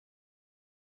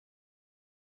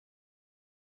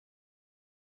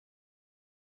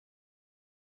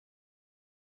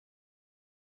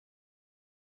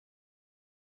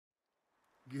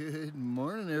Good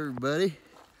morning, everybody.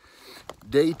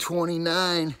 Day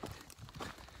 29.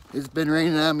 It's been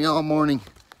raining on me all morning.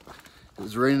 It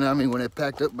was raining on me when I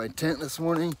packed up my tent this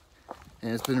morning,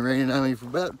 and it's been raining on me for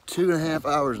about 2.5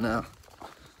 hours now.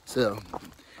 So,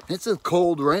 it's a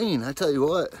cold rain, I tell you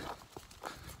what.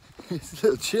 It's a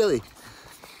little chilly,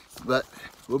 but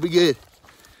we'll be good.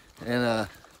 And I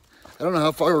don't know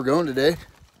how far we're going today,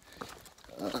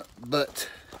 but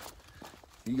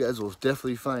you guys will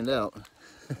definitely find out.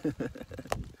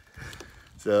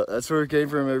 So that's where it came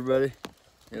from, everybody.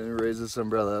 Gonna raise this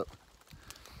umbrella up,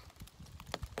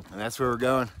 and that's where we're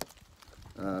going.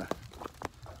 Like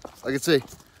I say,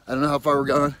 I don't know how far we're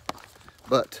going,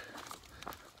 but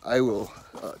I will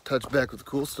touch back with the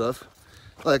cool stuff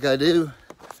like I do,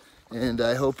 and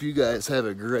I hope you guys have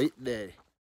a great day.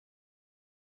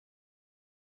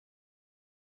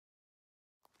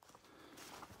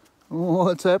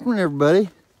 What's happening, everybody?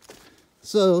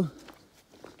 So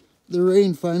the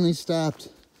rain finally stopped.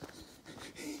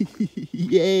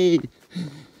 Yay!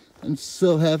 I'm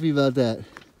so happy about that.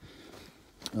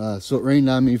 So it rained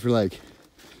on me for like,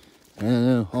 I don't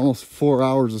know, almost 4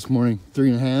 hours this morning.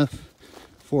 3.5,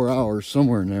 4 hours,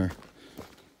 somewhere in there.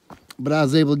 But I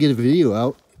was able to get a video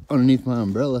out underneath my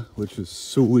umbrella, which was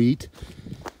sweet.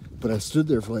 But I stood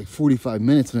there for like 45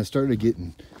 minutes and I started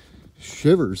getting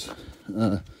shivers.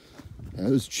 It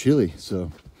was chilly,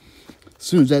 so as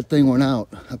soon as that thing went out,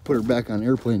 I put her back on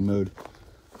airplane mode.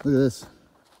 Look at this.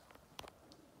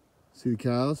 See the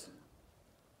cows?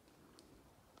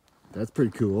 That's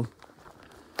pretty cool.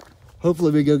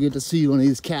 Hopefully we go get to see one of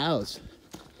these cows.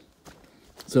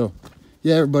 So,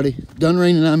 yeah, everybody, done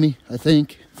raining on me, I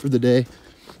think, for the day.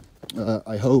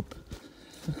 I hope.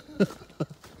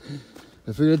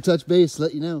 I figured I'd touch base,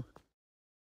 let you know.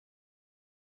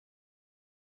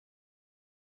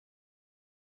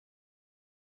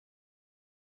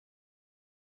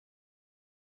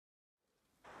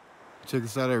 Check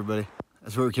this out, everybody.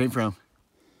 That's where we came from.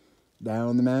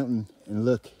 Down the mountain, and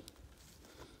look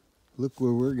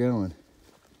where we're going.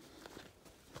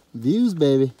 Views,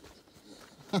 baby.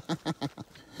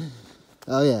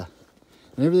 Oh yeah,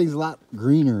 and everything's a lot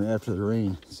greener after the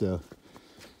rain, so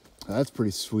that's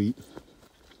pretty sweet.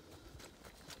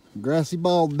 Grassy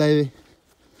bald, baby.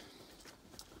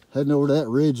 Heading over to that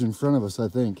ridge in front of us, I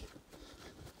think.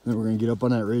 Then we're gonna get up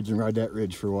on that ridge and ride that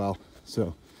ridge for a while.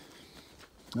 So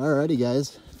alrighty,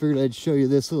 guys, figured I'd show you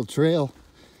this little trail,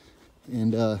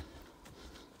 and I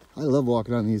love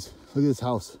walking on these. Look at this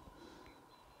house.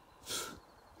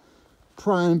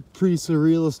 Prime piece of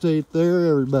real estate there,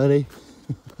 everybody.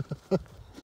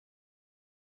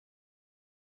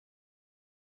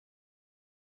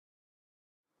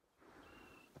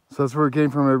 So that's where it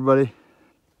came from, everybody.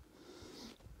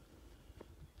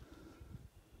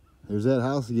 There's that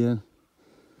house again,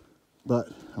 but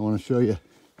I want to show you.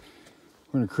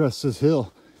 We're gonna crest this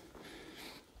hill,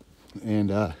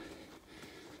 and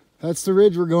that's the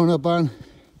ridge we're going up on,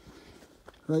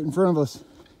 right in front of us.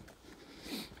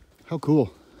 How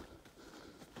cool.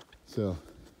 So,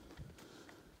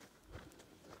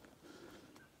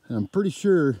 and I'm pretty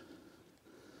sure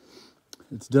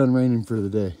it's done raining for the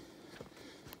day.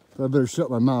 But I better shut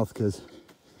my mouth because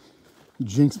I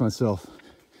jinx myself.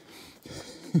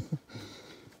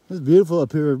 It's beautiful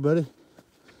up here, everybody.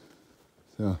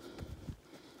 So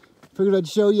figured I'd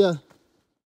show you.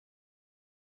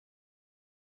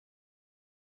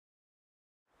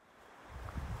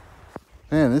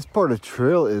 Man, this part of the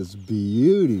trail is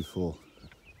beautiful.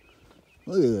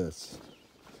 Look at this.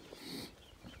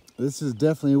 This is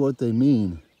definitely what they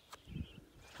mean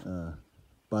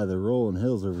by the rolling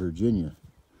hills of Virginia.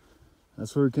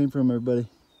 That's where it came from, everybody.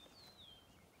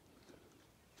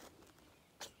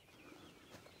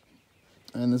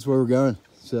 And that's where we're going.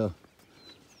 So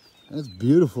that's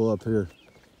beautiful up here,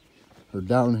 or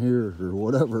down here, or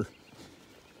whatever.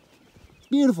 It's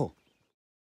beautiful.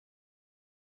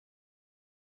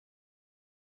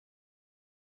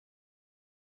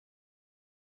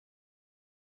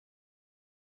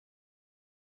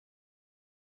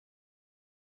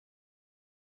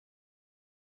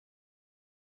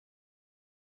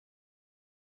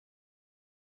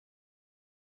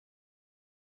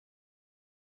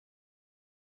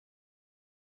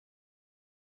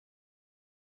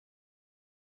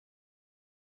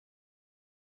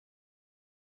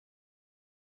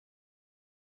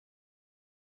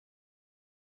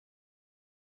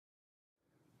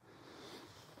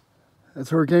 That's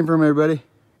where it came from, everybody.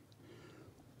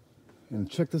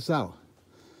 And check this out.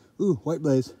 Ooh, white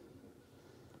blaze.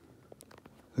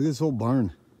 Look at this old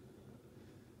barn.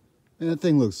 Man, that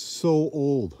thing looks so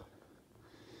old.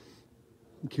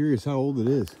 I'm curious how old it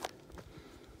is.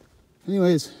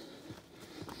 Anyways,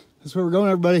 that's where we're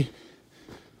going, everybody.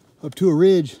 Up to a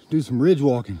ridge, do some ridge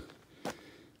walking,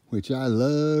 which I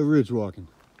love ridge walking.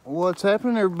 What's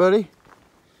happening, everybody?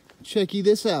 Checky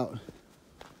this out.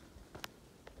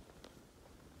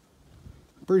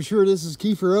 Pretty sure this is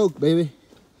Kiefer oak, baby.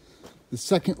 The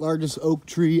second largest oak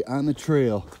tree on the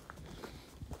trail.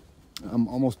 I'm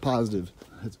almost positive.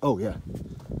 Oh yeah,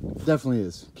 definitely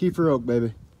is. Kiefer oak,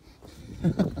 baby.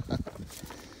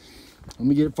 Let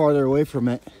me get farther away from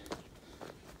it,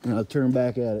 and I'll turn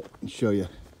back at it and show you.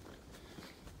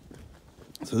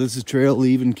 So this is trail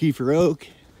leaving Kiefer oak,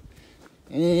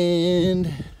 and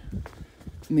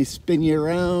let me spin you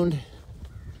around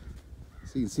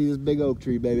so you can see this big oak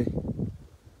tree, baby.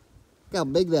 Look how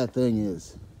big that thing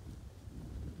is.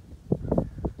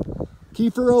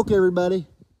 Kiefer oak, everybody.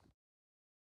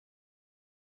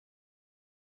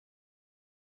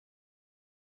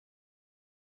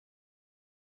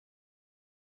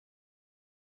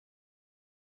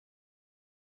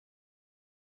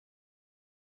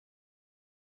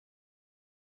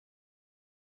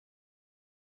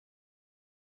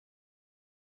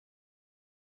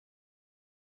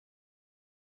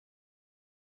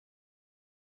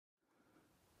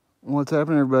 What's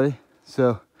happening, everybody?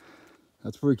 So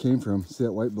that's where we came from. See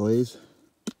that white blaze?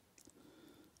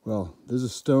 Well, there's a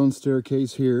stone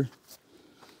staircase here.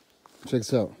 Check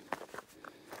this out.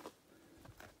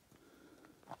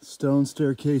 Stone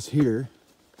staircase here.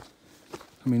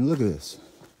 I mean, look at this.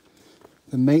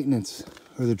 The maintenance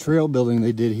or the trail building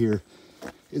they did here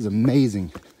is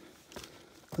amazing.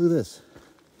 Look at this.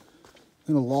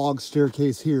 And a log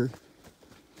staircase here.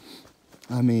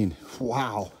 I mean,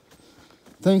 wow.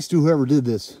 Thanks to whoever did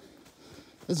this.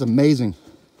 It's amazing.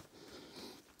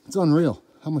 It's unreal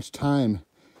how much time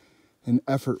and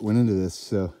effort went into this.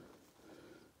 So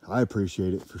I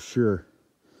appreciate it for sure.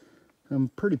 I'm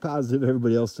pretty positive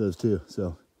everybody else does too.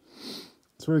 So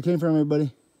that's where we came from,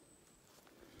 everybody.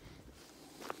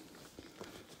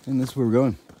 And this is where we're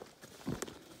going.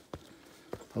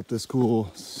 Up this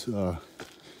cool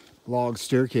log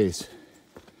staircase.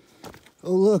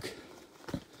 Oh, look.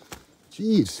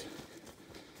 Jeez.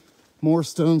 More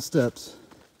stone steps.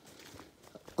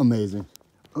 Amazing.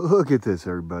 Look at this,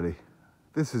 everybody.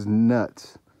 This is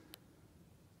nuts.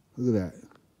 Look at that.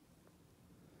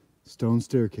 Stone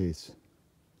staircase.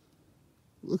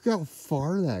 Look how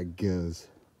far that goes.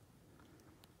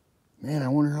 Man, I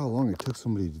wonder how long it took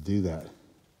somebody to do that.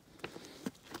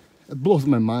 It blows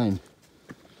my mind.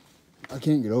 I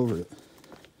can't get over it.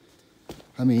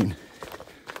 I mean,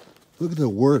 look at the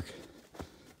work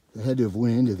that had to have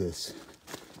went into this.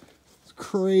 It's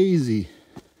crazy.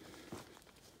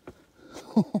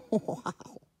 Wow.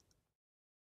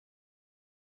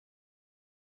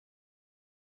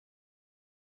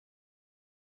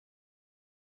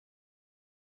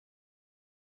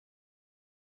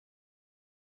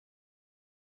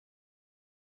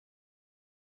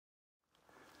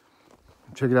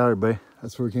 Check it out, everybody.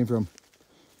 That's where we came from.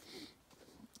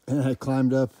 And I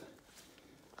climbed up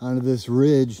onto this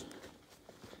ridge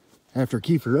after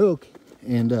Kiefer oak,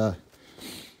 and I'm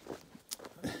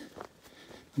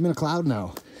in a cloud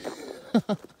now.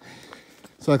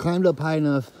 So I climbed up high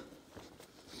enough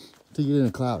to get in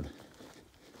a cloud,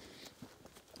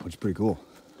 which is pretty cool.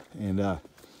 And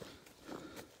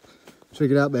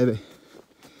check it out, baby.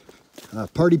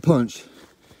 Party punch.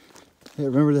 Hey,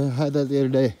 remember that I had that the other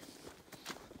day?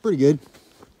 Pretty good.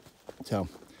 So,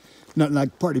 nothing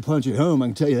like party punch at home, I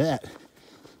can tell you that.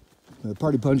 The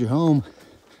party punch at home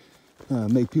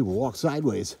make people walk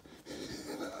sideways.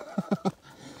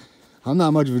 I'm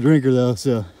not much of a drinker though,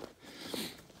 so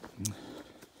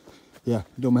yeah,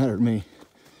 it don't matter to me.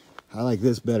 I like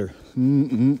this better.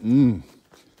 You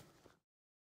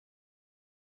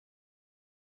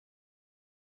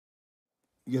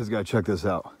guys gotta check this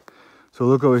out. So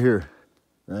look over here,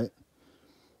 right?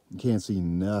 You can't see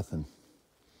nothing.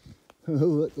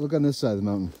 Look on this side of the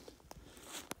mountain.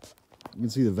 You can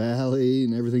see the valley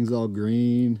and everything's all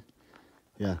green.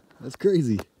 Yeah, that's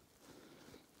crazy.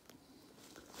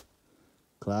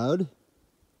 Cloud.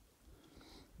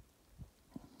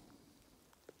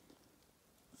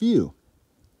 View.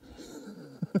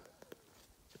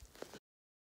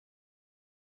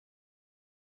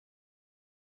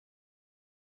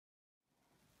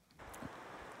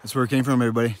 That's where it came from,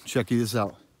 everybody. Check this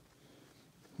out.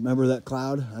 Remember that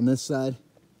cloud on this side?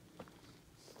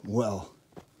 Well,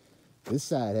 this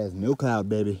side has no cloud,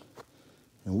 baby.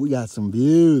 And we got some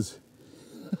views.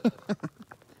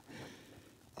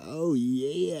 Oh,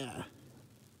 yeah.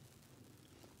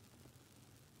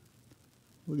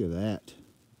 Look at that.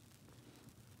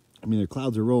 I mean, the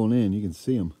clouds are rolling in. You can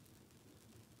see them.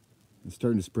 It's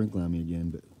starting to sprinkle on me again,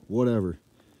 but whatever.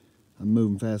 I'm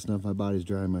moving fast enough, my body's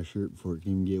drying my shirt before it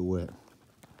can even get wet.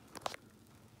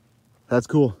 That's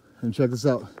cool. And check this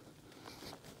out.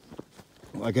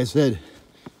 Like I said,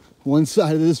 one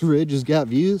side of this ridge has got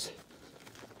views.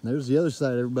 There's the other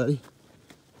side, everybody.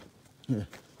 Here,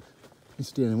 you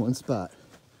stand in one spot.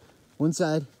 One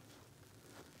side,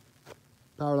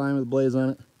 power line with a blaze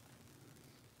on it.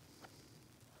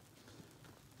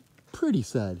 Pretty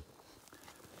side.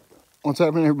 What's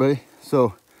happening, everybody?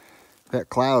 So, that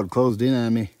cloud closed in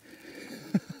on me.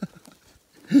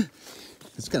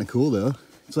 It's kind of cool, though.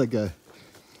 It's like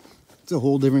it's a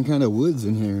whole different kind of woods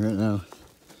in here right now.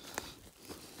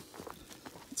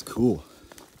 It's cool.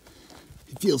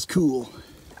 It feels cool.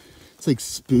 It's like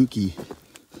spooky.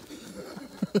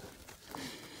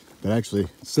 But actually,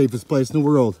 safest place in the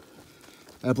world.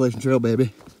 Appalachian Trail,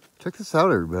 baby. Check this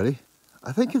out, everybody.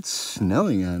 I think it's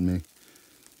snowing on me.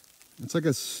 It's like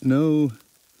a snow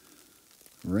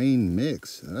rain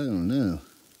mix. I don't know.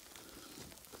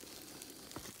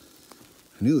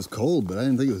 I knew it was cold, but I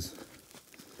didn't think it was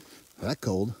that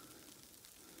cold.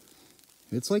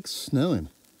 It's like snowing.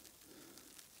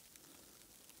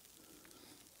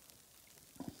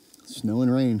 Snow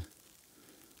and rain.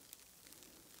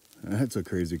 That's a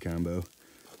crazy combo.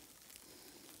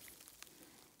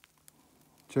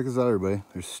 Check this out, everybody.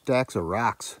 There's stacks of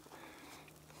rocks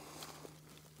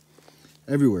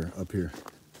everywhere up here.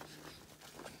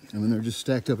 I mean, they're just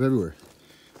stacked up everywhere.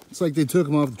 It's like they took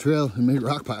them off the trail and made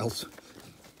rock piles,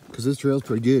 because this trail's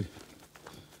pretty good.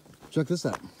 Check this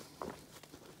out.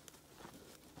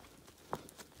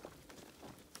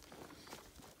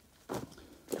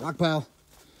 Rock pile.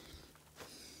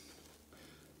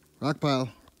 Rock pile,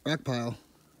 rock pile,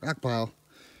 rock pile.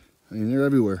 I mean, they're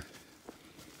everywhere.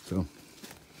 So,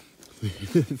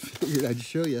 figured I'd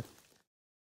show you.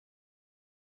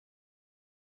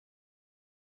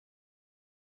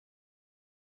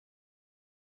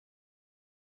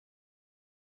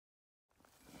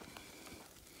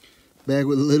 Back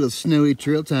with a little snowy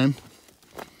trail time.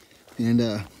 And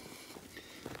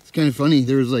it's kind of funny.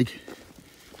 There was like,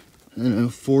 I don't know,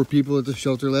 4 people at the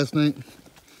shelter last night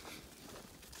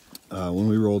when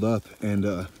we rolled up.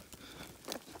 And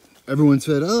everyone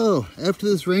said, oh, after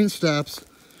this rain stops,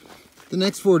 the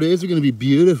next 4 days are going to be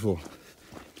beautiful.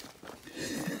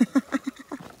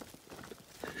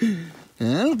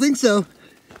 And I don't think so.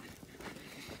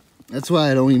 That's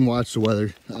why I don't even watch the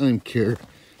weather. I don't even care.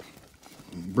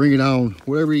 Bring it on.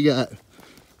 Whatever you got.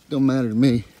 Don't matter to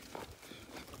me.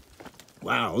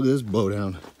 Wow, look at this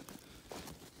blowdown.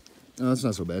 Oh, that's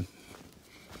not so bad.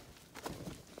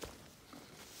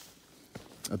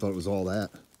 I thought it was all that,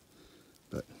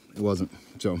 but it wasn't.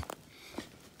 So,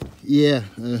 yeah,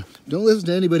 don't listen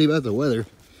to anybody about the weather.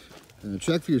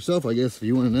 Check for yourself, I guess, if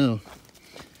you want to know.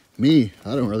 Me,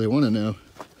 I don't really want to know.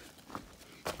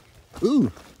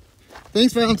 Ooh,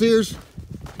 thanks, volunteers.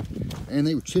 And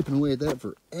they were chipping away at that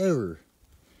forever.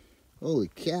 Holy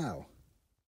cow.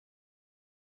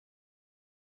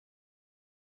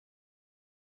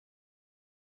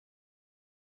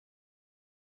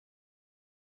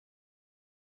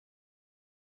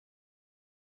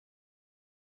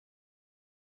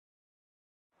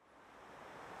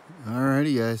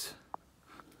 Alrighty, guys.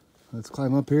 Let's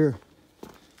climb up here.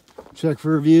 Check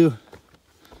for a view.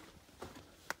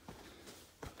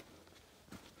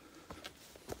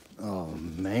 Oh,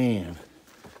 man.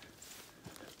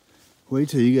 Wait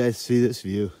till you guys see this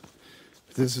view.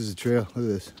 This is a trail. Look at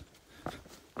this.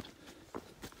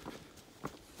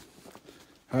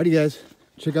 Alrighty, guys.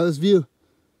 Check out this view.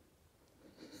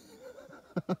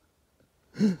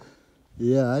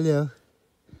 Yeah, I know.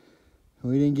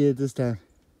 We didn't get it this time.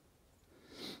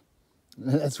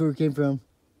 That's where we came from.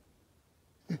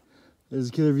 There's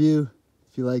a killer view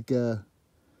if you like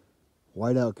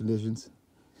whiteout conditions.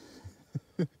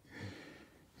 And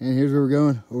here's where we're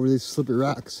going, over these slippery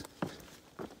rocks.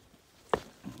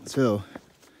 So,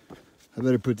 I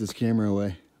better put this camera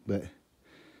away, but I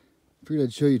figured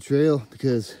I'd show you trail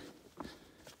because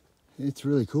it's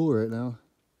really cool right now.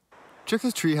 Check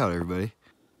this tree out, everybody.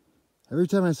 Every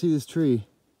time I see this tree,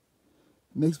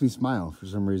 it makes me smile for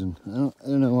some reason. I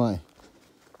don't know why.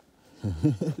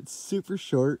 It's super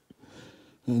short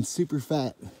and super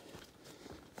fat.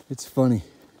 It's funny.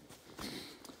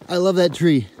 I love that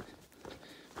tree.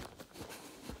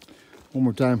 One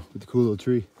more time with the cool little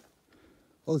tree.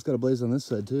 Oh, it's got a blaze on this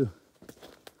side too.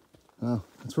 Wow,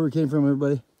 that's where we came from,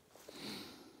 everybody.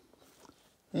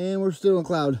 And we're still in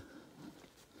cloud.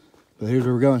 But here's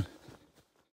where we're going.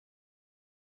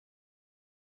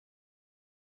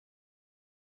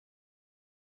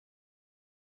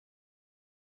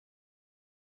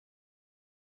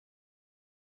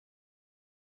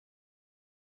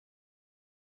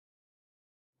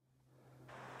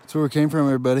 That's where we came from,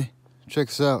 everybody. Check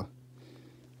this out.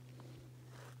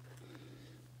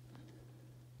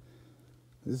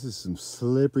 This is some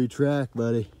slippery track,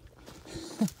 buddy.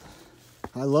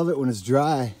 I love it when it's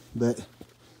dry, but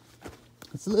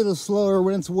it's a little slower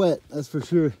when it's wet, that's for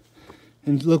sure.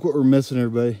 And look what we're missing,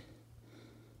 everybody.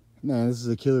 Man, this is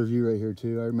a killer view right here,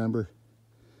 too. I remember.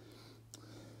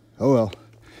 Oh, well.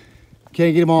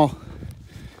 Can't get them all.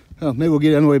 Oh, maybe we'll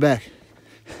get it on the way back.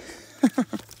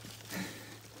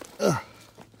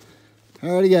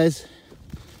 Alrighty, guys.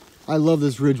 I love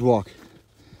this ridge walk.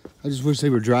 I just wish they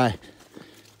were dry.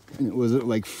 And it wasn't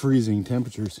like freezing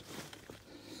temperatures.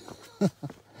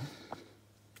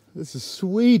 This is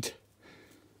sweet.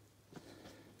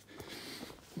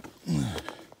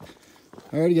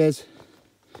 Alrighty, guys.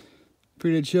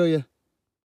 Pretty to show you.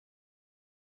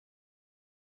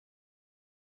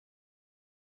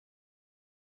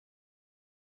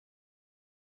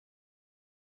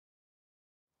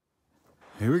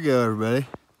 Here we go, everybody.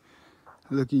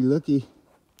 Looky, looky.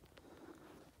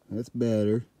 That's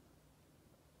better.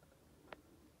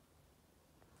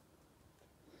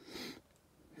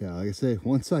 Yeah, like I say,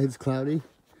 one side's cloudy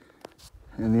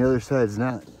and the other side's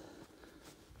not.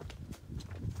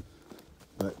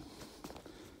 But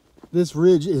this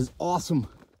ridge is awesome.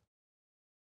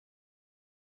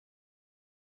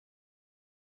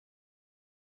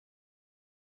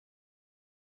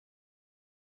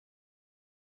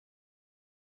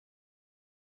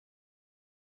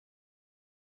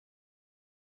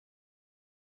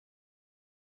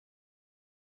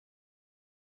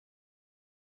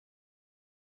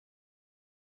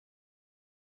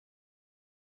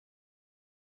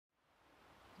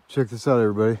 Check this out,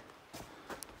 everybody.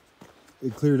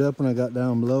 It cleared up when I got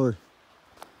down lower.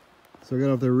 So I got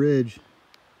off the ridge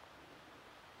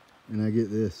and I get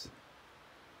this.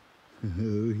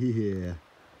 Oh yeah.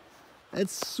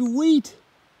 That's sweet.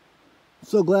 I'm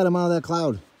so glad I'm out of that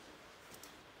cloud.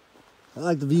 I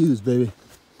like the views, baby.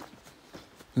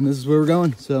 And this is where we're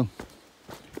going, so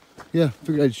yeah,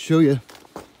 figured I'd show you.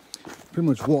 Pretty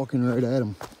much walking right at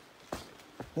them.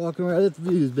 Walking right at the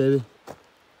views, baby.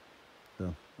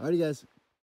 So, alrighty, guys.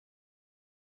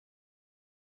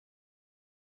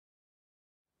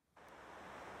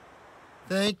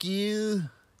 Thank you,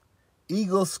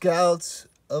 Eagle Scouts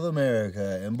of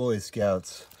America and Boy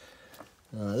Scouts.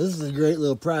 This is a great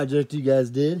little project you guys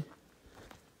did.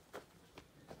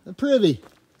 A privy.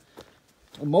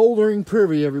 A moldering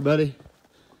privy, everybody.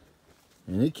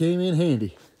 And it came in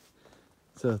handy.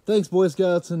 So thanks, Boy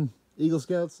Scouts and Eagle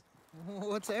Scouts.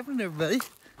 What's happening, everybody?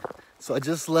 So I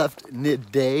just left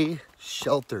Midday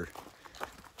Shelter.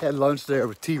 Had lunch there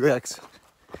with T-Rex.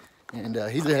 And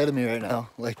he's ahead of me right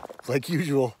now, like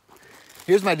usual.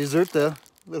 Here's my dessert though, a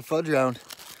little fudge round.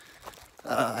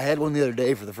 I had one the other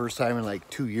day for the first time in like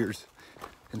 2 years.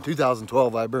 In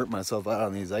 2012, I burnt myself out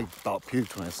on these. I about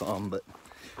puked when I saw them, but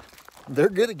they're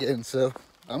good again, so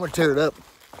I'm gonna tear it up.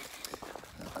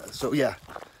 So yeah,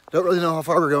 don't really know how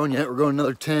far we're going yet. We're going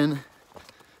another 10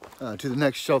 to the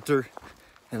next shelter,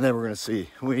 and then we're gonna see.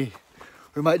 We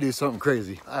might do something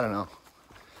crazy. I don't know.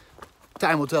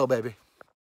 Time will tell, baby.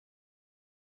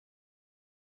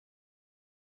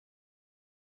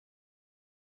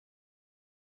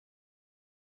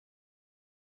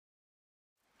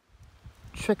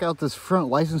 Check out this front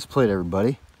license plate,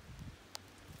 everybody.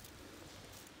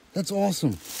 That's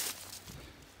awesome.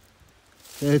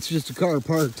 Yeah, it's just a car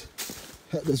parked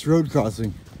at this road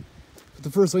crossing. But the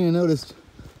first thing I noticed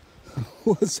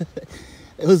was that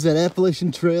it was that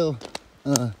Appalachian Trail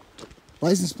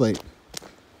license plate.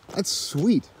 That's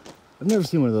sweet. I've never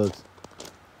seen one of those.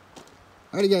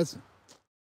 Alrighty, guys.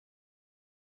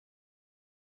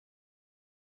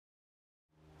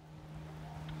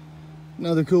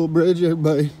 Another cool bridge,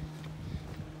 everybody.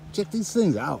 Check these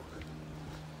things out.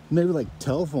 Maybe like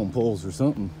telephone poles or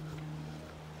something.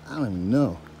 I don't even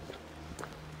know.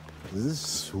 This is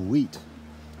sweet.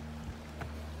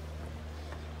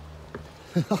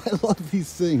 I love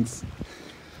these things.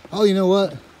 Oh, you know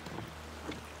what?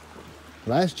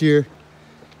 Last year,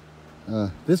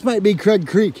 this might be Craig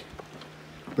Creek,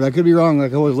 but I could be wrong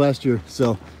like I was last year,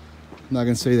 so I'm not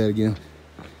gonna say that again.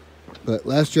 But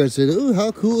last year I said, oh,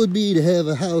 how cool it'd be to have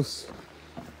a house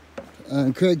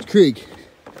on Craig's Creek.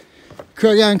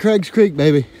 Craig on Craig's Creek,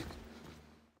 baby.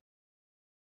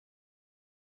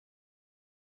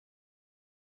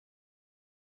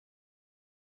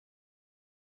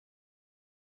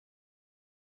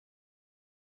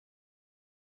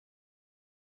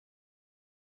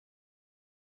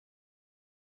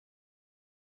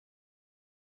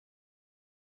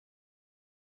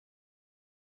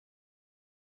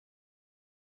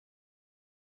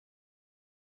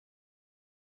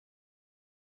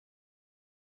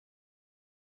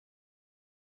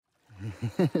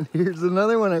 And here's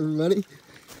another one, everybody.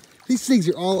 These things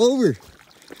are all over.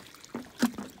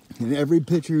 And every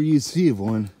picture you see of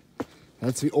one,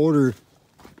 that's the order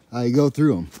I go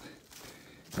through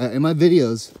them. In my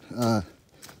videos,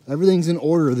 everything's in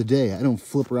order of the day. I don't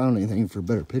flip around anything for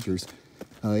better pictures.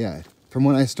 Yeah, from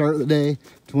when I start the day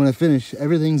to when I finish,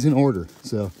 everything's in order.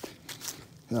 So,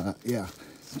 yeah,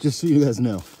 just so you guys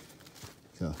know.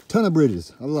 So, ton of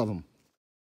bridges. I love them.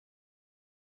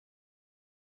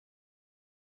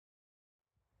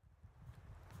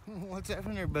 What's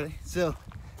happening, everybody? So,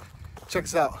 check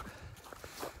this out.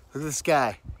 Look at the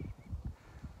sky.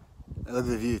 Look at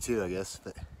the view too, I guess.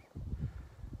 But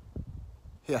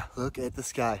yeah, look at the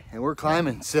sky. And we're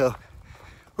climbing, so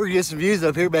we're gonna get some views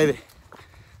up here, baby.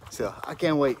 So I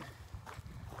can't wait.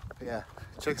 But yeah,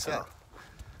 check this out.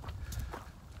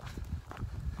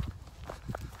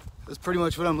 That's pretty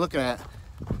much what I'm looking at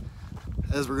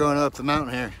as we're going up the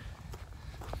mountain here.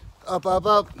 Up, up,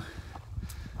 up.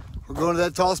 We're going to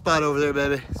that tall spot over there,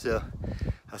 baby. So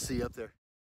I'll see you up there.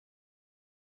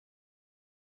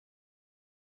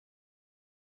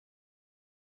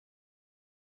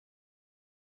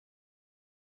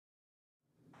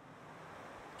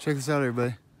 Check this out,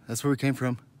 everybody. That's where we came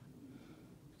from.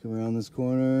 Come around this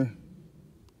corner.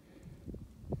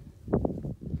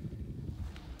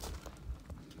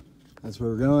 That's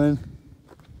where we're going.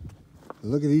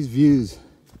 Look at these views.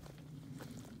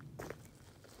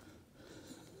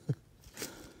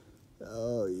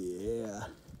 Oh yeah.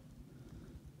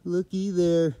 Looky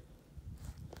there.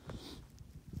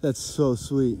 That's so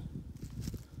sweet.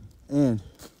 And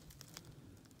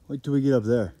wait till we get up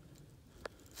there.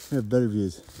 We have better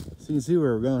views. So you can see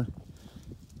where we're going.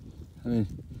 I mean,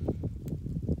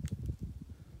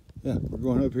 yeah, we're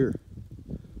going up here.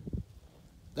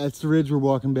 That's the ridge we're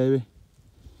walking, baby.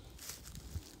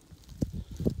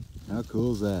 How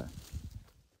cool is that?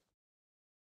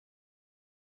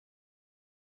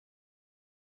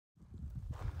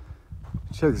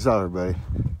 Check this out, everybody.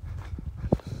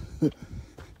 This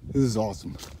is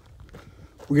awesome.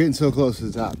 We're getting so close to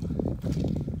the top.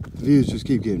 The views just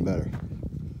keep getting better.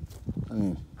 I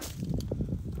mean,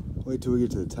 wait till we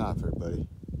get to the top, everybody.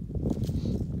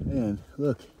 And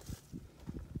look,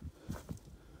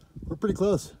 we're pretty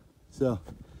close. So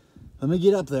let me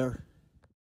get up there.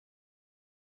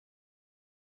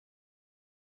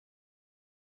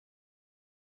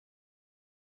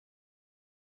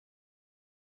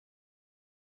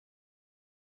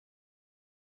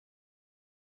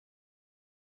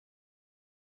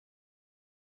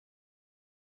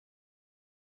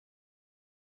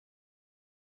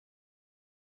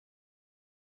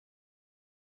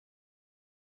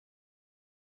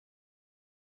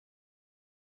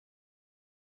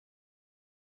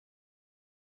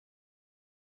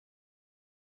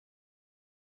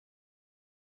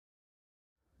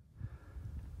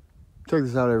 Check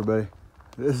this out, everybody.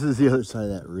 This is the other side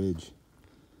of that ridge.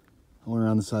 I went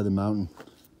around the side of the mountain.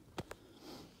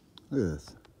 Look at this.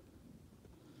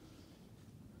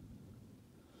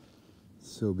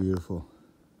 So beautiful.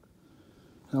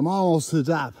 I'm almost to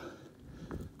the top,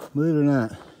 believe it or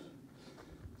not.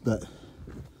 But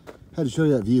I had to show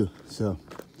you that view. So,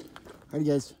 alrighty,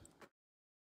 guys.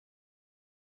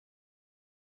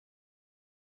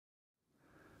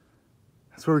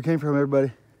 That's where we came from,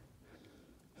 everybody.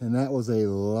 And that was a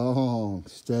long,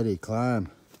 steady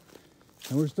climb.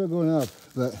 And we're still going up,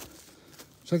 but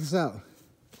check this out.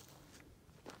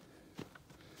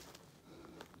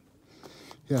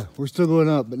 Yeah, we're still going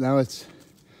up, but now it's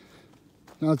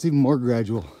even more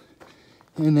gradual.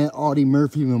 And that Audie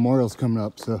Murphy Memorial's coming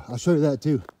up, so I'll show you that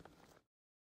too.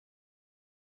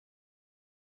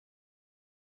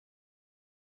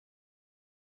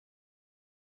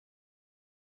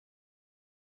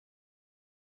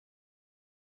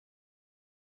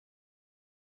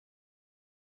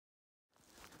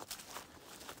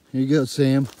 Here you go,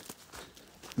 Sam.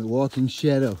 The walking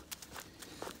shadow.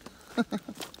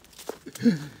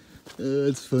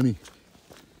 It's funny.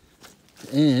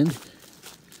 And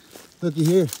looky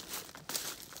here.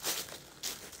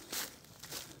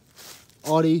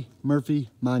 Audie Murphy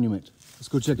Monument. Let's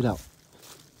go check it out.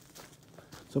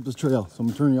 It's up this trail, so I'm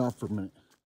gonna turn you off for a minute.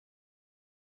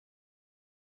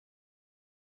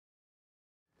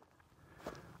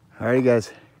 Alrighty,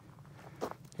 guys.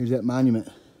 Here's that monument.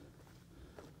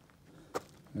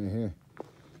 Right here.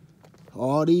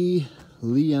 Audie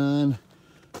Leon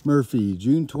Murphy,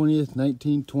 June 20th,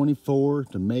 1924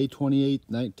 to May 28th,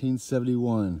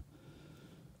 1971.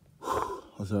 Oh,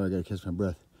 sorry, I gotta catch my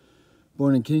breath.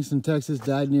 Born in Kingston, Texas,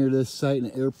 died near this site in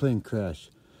an airplane crash.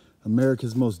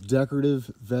 America's most decorative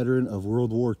veteran of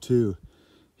World War II.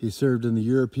 He served in the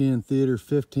European Theater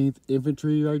 15th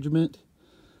Infantry Regiment,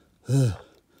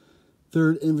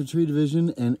 3rd Infantry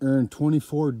Division, and earned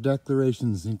 24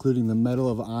 decorations, including the Medal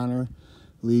of Honor,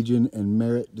 Legion, and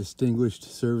Merit Distinguished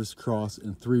Service Cross,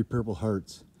 and 3 Purple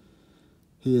Hearts.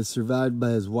 He is survived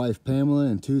by his wife Pamela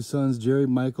and 2 sons, Jerry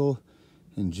Michael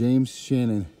and James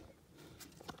Shannon.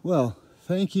 Well,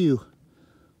 thank you,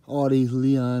 Audie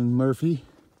Leon Murphy.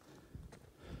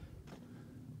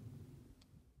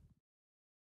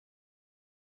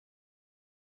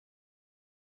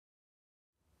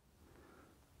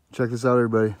 Check this out,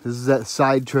 everybody. This is that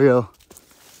side trail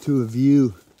to a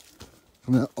view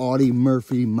from the Audie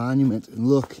Murphy monument. And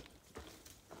look,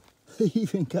 they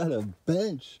even got a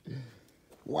bench.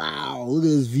 Wow, look at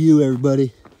this view,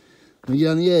 everybody. Let me get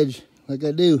on the edge like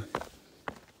I do.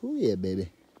 Oh yeah,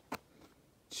 baby.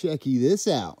 Checky this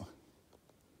out.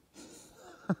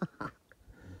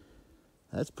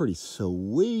 That's pretty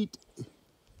sweet.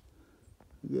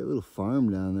 You got a little farm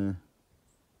down there.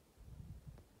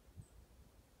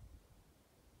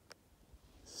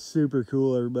 Super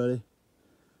cool, everybody.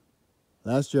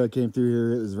 Last year I came through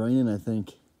here, it was raining, I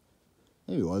think.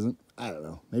 Maybe it wasn't. I don't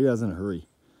know. Maybe I was in a hurry.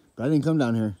 But I didn't come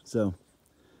down here, so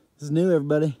this is new,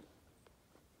 everybody.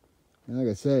 And like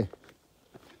I say,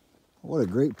 what a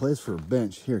great place for a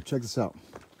bench. Here, check this out.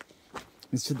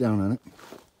 Let's sit down on it.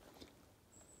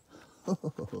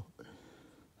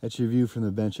 That's your view from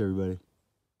the bench, everybody.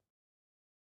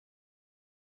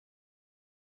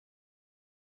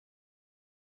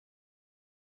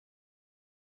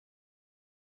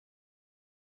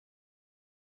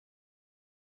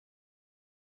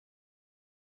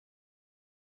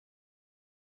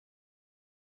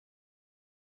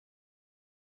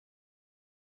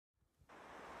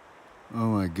 Oh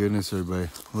my goodness, everybody.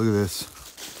 Look at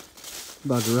this.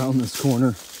 About to round this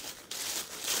corner.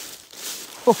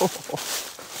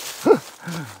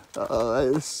 Oh,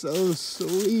 that is so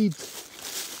sweet.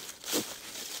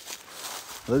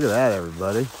 Look at that,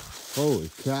 everybody. Holy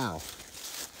cow.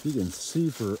 You can see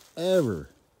forever.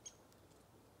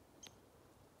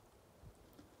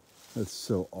 That's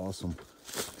so awesome.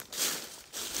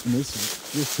 And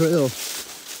this trail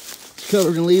is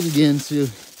covered in leaves again, so you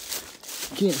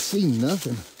can't see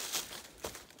nothing.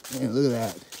 Man, look at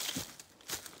that.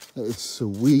 That is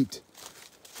sweet.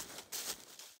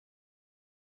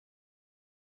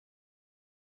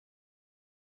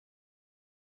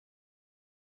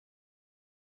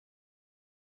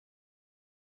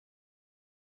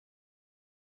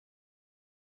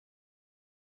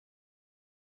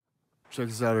 Check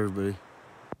this out, everybody.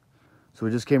 So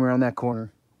we just came around that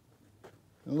corner.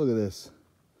 And look at this.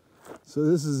 So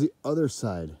this is the other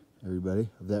side, everybody,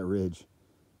 of that ridge.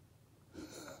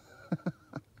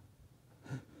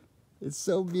 It's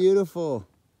so beautiful.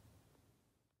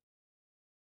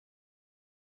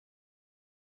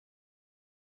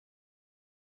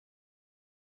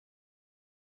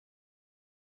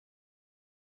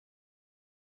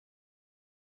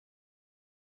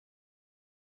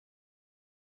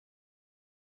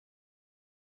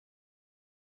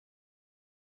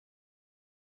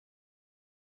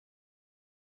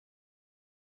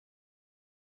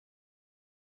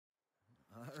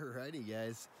 Alrighty,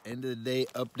 guys. End of the day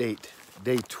update.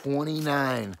 Day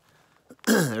 29.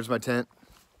 There's my tent.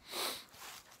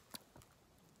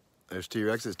 There's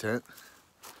T-Rex's tent.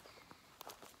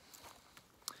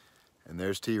 And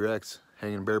there's T-Rex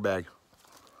hanging bareback.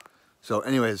 So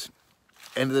anyways,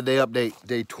 end of the day update.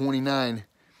 Day 29.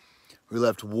 We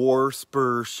left War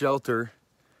Spur Shelter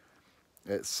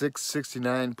at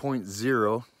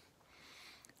 669.0.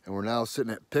 And we're now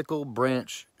sitting at Pickle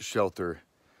Branch Shelter.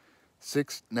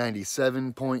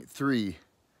 697.3.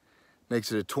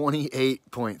 Makes it a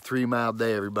 28.3 mile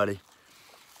day, everybody.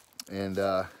 And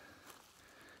it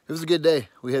was a good day.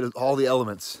 We had all the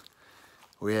elements.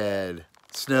 We had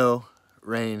snow,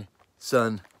 rain,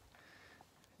 sun.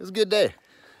 It was a good day.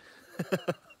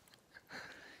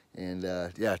 And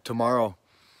yeah, tomorrow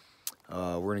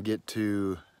we're gonna get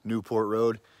to Newport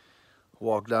Road,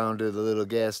 walk down to the little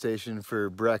gas station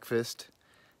for breakfast,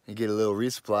 and get a little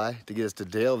resupply to get us to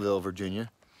Daleville,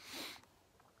 Virginia.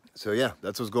 So yeah,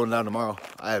 that's what's going down tomorrow.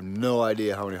 I have no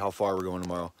idea how far we're going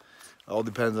tomorrow. It all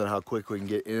depends on how quick we can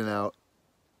get in and out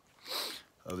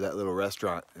of that little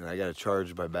restaurant. And I gotta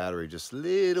charge my battery just a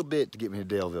little bit to get me to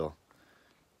Daleville.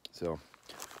 So,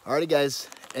 alrighty guys,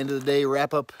 end of the day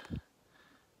wrap up.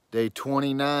 Day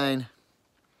 29.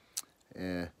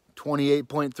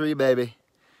 28.3, baby.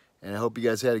 And I hope you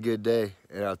guys had a good day,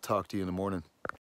 and I'll talk to you in the morning.